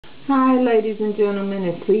Hi ladies and gentlemen,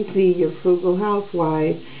 it's Cece, your frugal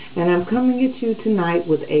housewife, and I'm coming at you tonight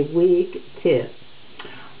with a wig tip.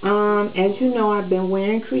 As you know, I've been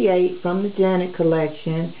wearing Create from the Janet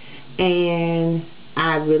collection, and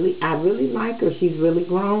I really like her. She's really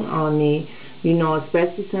grown on me, you know,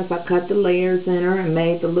 especially since I cut the layers in her and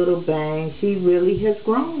made the little bang. She really has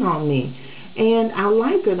grown on me, and I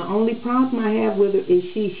like her. The only problem I have with her is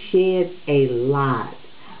she sheds a lot.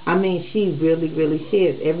 I mean, she really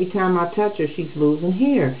sheds. Every time I touch her, she's losing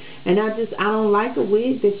hair. And I don't like a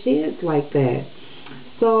wig that sheds like that.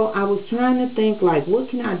 So I was trying to think, like, what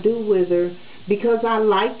can I do with her? Because I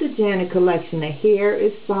like the Janet collection. The hair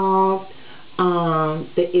is soft.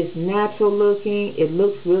 It's natural looking. It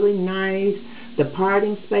looks really nice. The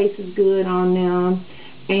parting space is good on them.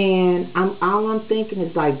 And all I'm thinking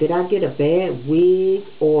is, like, did I get a bad wig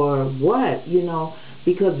or what, you know?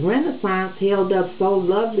 Because Renaissance held up so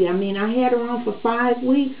lovely. I mean, I had her on for 5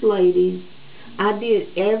 weeks, ladies. I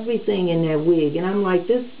did everything in that wig. And I'm like,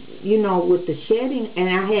 this, you know, with the shedding, and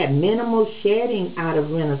I had minimal shedding out of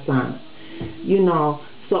Renaissance, you know.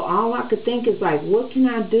 So all I could think is, like, what can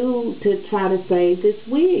I do to try to save this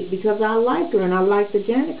wig? Because I like her, and I like the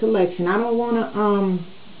Janet collection. I don't want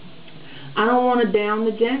to down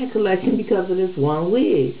the Janet collection because of this one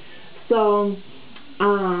wig. So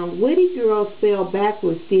Witty Girl Spelled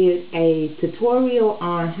Backwards did a tutorial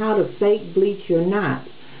on how to fake bleach your knots.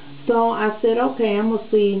 So I said, okay, I'm going to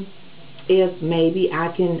see if maybe I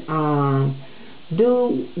can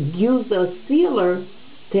use the sealer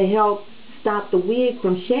to help stop the wig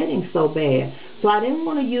from shedding so bad. So I didn't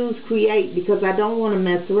want to use Create because I don't want to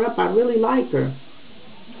mess her up. I really like her.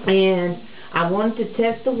 And I wanted to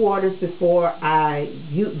test the waters before I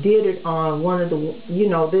did it on one of the, you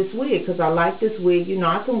know, this wig, because I like this wig. You know,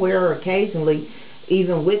 I can wear her occasionally,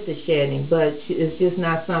 even with the shedding, but it's just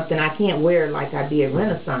not something I can't wear like I did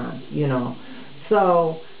Renaissance, you know.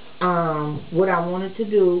 So what I wanted to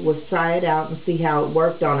do was try it out and see how it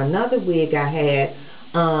worked on another wig I had.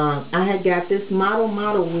 I had got this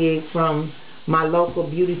model wig from my local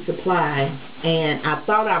beauty supply, and I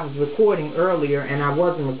thought I was recording earlier, and I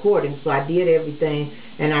wasn't recording, so I did everything,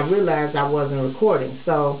 and I realized I wasn't recording.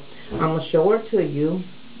 So I'm going to show her to you.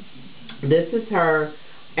 This is her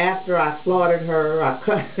after I slaughtered her. I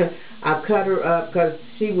cut her up because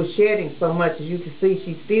she was shedding so much. As you can see,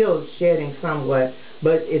 she's still shedding somewhat,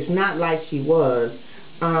 but it's not like she was.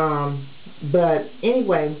 But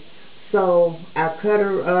anyway, so I cut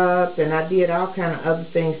her up, and I did all kind of other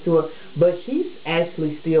things to her, but she's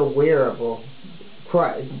actually still wearable.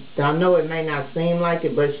 I know it may not seem like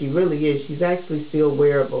it, but she really is. She's actually still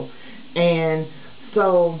wearable. And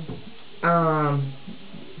so,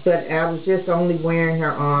 but I was just only wearing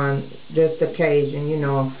her on just occasion, you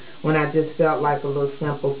know, when I just felt like a little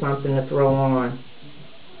simple something to throw on.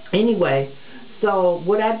 Anyway, so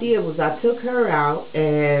what I did was I took her out,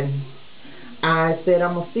 and I said,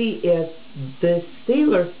 I'm going to see if the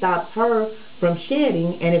sealer stops her from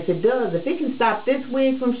shedding, and if it does, if it can stop this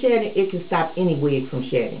wig from shedding, it can stop any wig from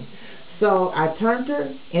shedding. So I turned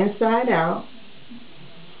her inside out.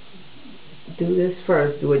 Do this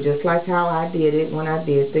first. Do it just like how I did it when I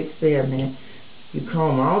did the experiment. You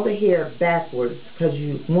comb all the hair backwards because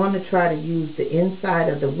you want to try to use the inside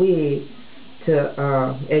of the wig to,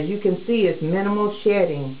 as you can see, it's minimal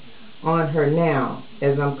shedding on her now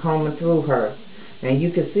as I'm combing through her. And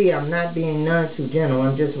you can see I'm not being none too gentle.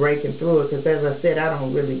 I'm just raking through it because, as I said, I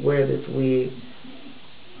don't really wear this wig.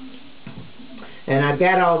 And I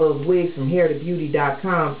got all those wigs from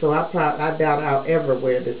hairtobeauty.com, so I doubt I'll ever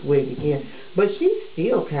wear this wig again. But she's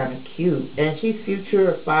still kind of cute, and she's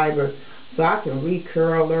Futura fiber, so I can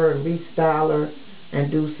recurl her and restyle her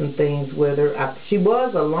and do some things with her. She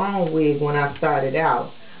was a long wig when I started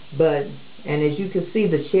out, and as you can see,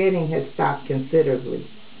 the shedding has stopped considerably.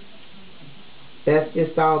 That's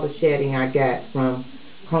just all the shedding I got from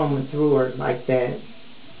combing through her like that.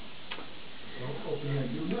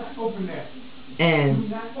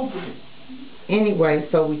 And anyway,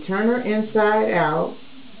 so we turn her inside out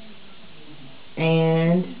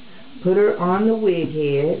and put her on the wig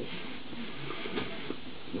head.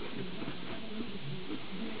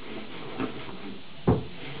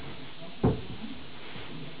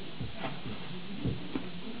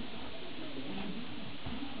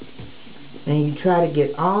 And you try to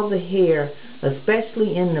get all the hair,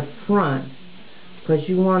 especially in the front, because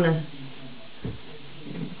you want to.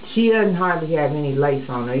 She doesn't hardly have any lace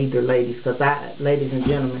on her either, ladies and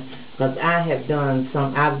gentlemen, because I've done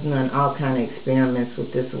all kind of experiments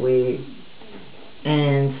with this wig.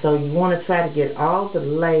 And so you want to try to get all the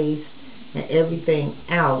lace and everything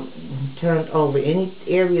out, turned over. Any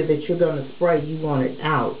area that you're going to spray, you want it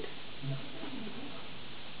out.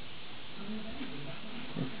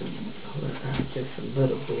 Let's see, let me pull it out just a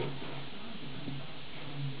little bit.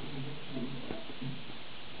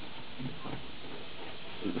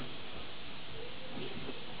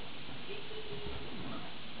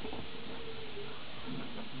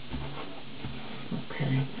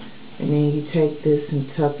 Okay, and then you take this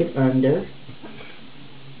and tuck it under.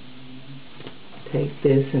 Take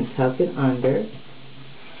this and tuck it under.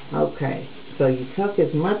 Okay, so you tuck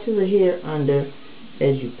as much of the hair under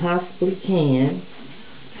as you possibly can,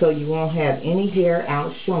 so you won't have any hair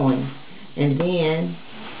out showing. And then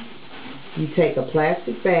you take a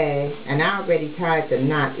plastic bag, and I already tied the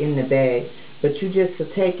knot in the bag, but you just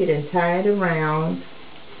take it and tie it around.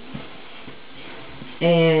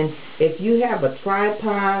 And if you have a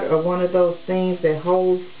tripod or one of those things that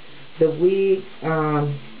holds the wig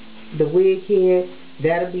head,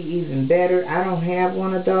 that'll be even better. I don't have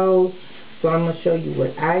one of those, so I'm going to show you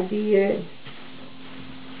what I did.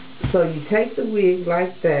 So you take the wig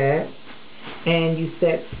like that, and you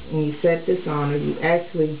set this on, or you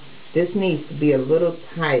actually, this needs to be a little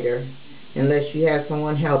tighter unless you have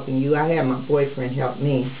someone helping you. I had my boyfriend help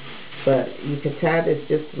me, but you can tie this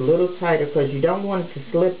just a little tighter because you don't want it to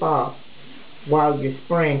slip off while you're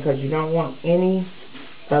spraying, because you don't want any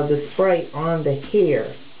of the spray on the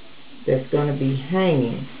hair that's going to be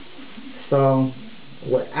hanging. So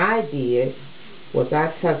what I did was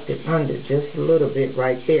I tucked it under just a little bit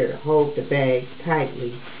right there to hold the bag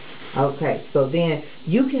tightly. Okay, so then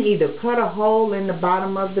you can either cut a hole in the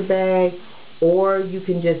bottom of the bag, or you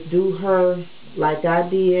can just do her like I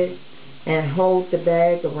did and hold the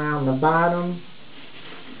bag around the bottom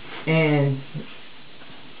and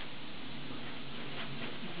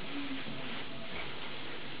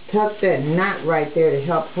tuck that knot right there to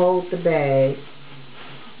help hold the bag,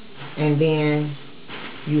 and then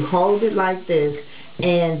you hold it like this.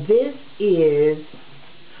 And this is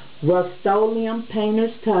Rust-Oleum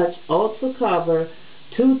Painter's Touch Ultra Cover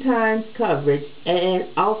 2x coverage, and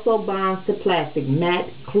also bonds to plastic,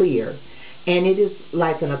 matte clear, and it is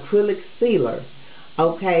like an acrylic sealer.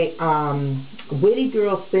 Okay, Witty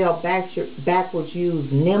Girl spelled backwards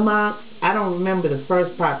used Nemox. I don't remember the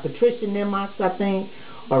first part. Patricia Nemox, I think,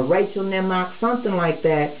 or Rachel Nemox, something like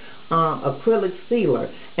that. Acrylic sealer,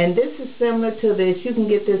 and this is similar to this. You can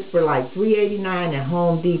get this for like $3.89 at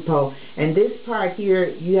Home Depot, and this part here,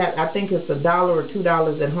 you have, I think it's $1 or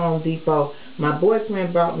 $2 at Home Depot. My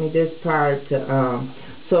boyfriend brought me this part to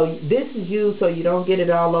so this is used so you don't get it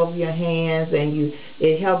all over your hands, and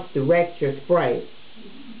it helps direct your spray.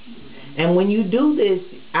 And when you do this,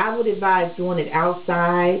 I would advise doing it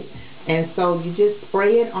outside. And so you just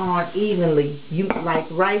spray it on evenly. You, like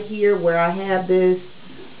right here where I have this,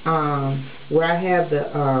 where I have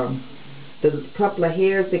the couple of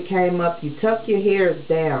hairs that came up, you tuck your hairs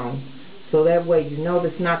down so that way you know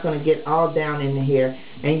it's not going to get all down in the hair,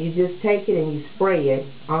 and you just take it and you spray it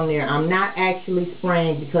on there. I'm not actually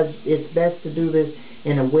spraying because it's best to do this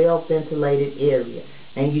in a well ventilated area,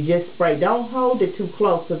 and you just spray. Don't hold it too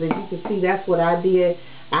close, because as you can see, that's what I did.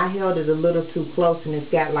 I held it a little too close, and it's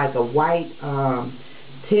got like a white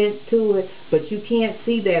tint to it, but you can't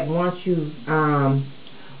see that once you've done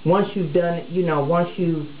it, you know, once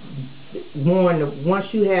you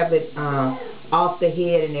have it off the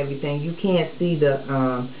head and everything, you can't see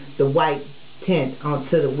the white tint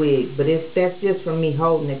onto the wig. But that's just from me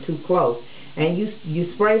holding it too close. And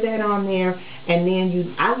you spray that on there, and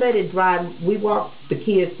then I let it dry. We walked the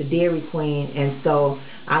kids to Dairy Queen, and so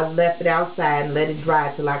I left it outside and let it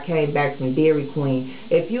dry till I came back from Dairy Queen.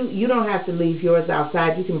 If you don't have to leave yours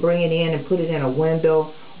outside, you can bring it in and put it in a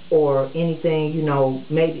window or anything, you know,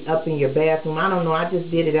 maybe up in your bathroom. I don't know. I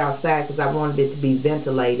just did it outside because I wanted it to be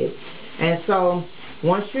ventilated. And so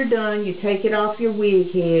once you're done, you take it off your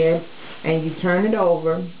wig head and you turn it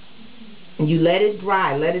over. And you let it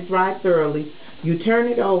dry thoroughly. You turn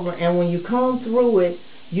it over, and when you comb through it,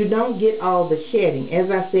 you don't get all the shedding. As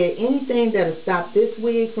I said, anything that'll stop this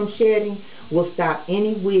wig from shedding will stop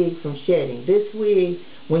any wig from shedding. This wig,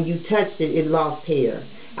 when you touched it, it lost hair.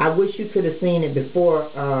 I wish you could have seen it before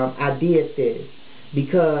I did this,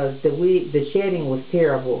 because the shedding was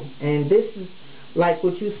terrible. And this is like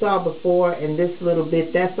what you saw before, and this little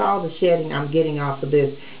bit, that's all the shedding I'm getting off of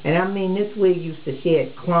this. And I mean, this wig used to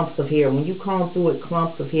shed clumps of hair. When you comb through it,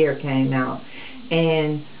 clumps of hair came out.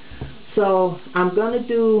 And so I'm going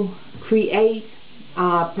to create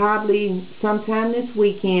probably sometime this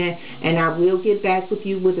weekend, and I will get back with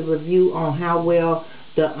you with a review on how well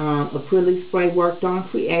the acrylic spray worked on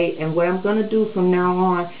Create. And what I'm going to do from now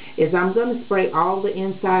on is I'm going to spray all the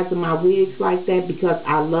insides of my wigs like that, because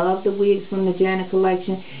I love the wigs from the Janet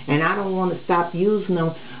collection, and I don't want to stop using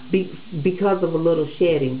them because of a little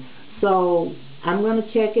shedding. So I'm going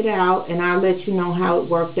to check it out, and I'll let you know how it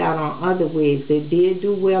worked out on other wigs. It did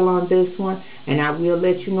do well on this one, and I will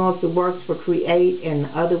let you know if it works for Create and the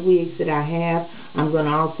other wigs that I have. I'm going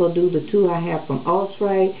to also do the 2 I have from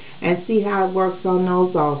Ultra and see how it works on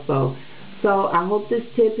those also. So I hope this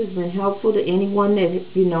tip has been helpful to anyone that,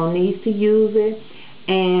 you know, needs to use it.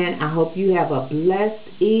 And I hope you have a blessed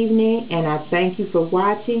evening, and I thank you for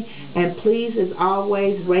watching. And please, as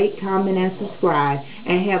always, rate, comment, and subscribe.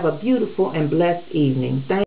 And have a beautiful and blessed evening. Thank you.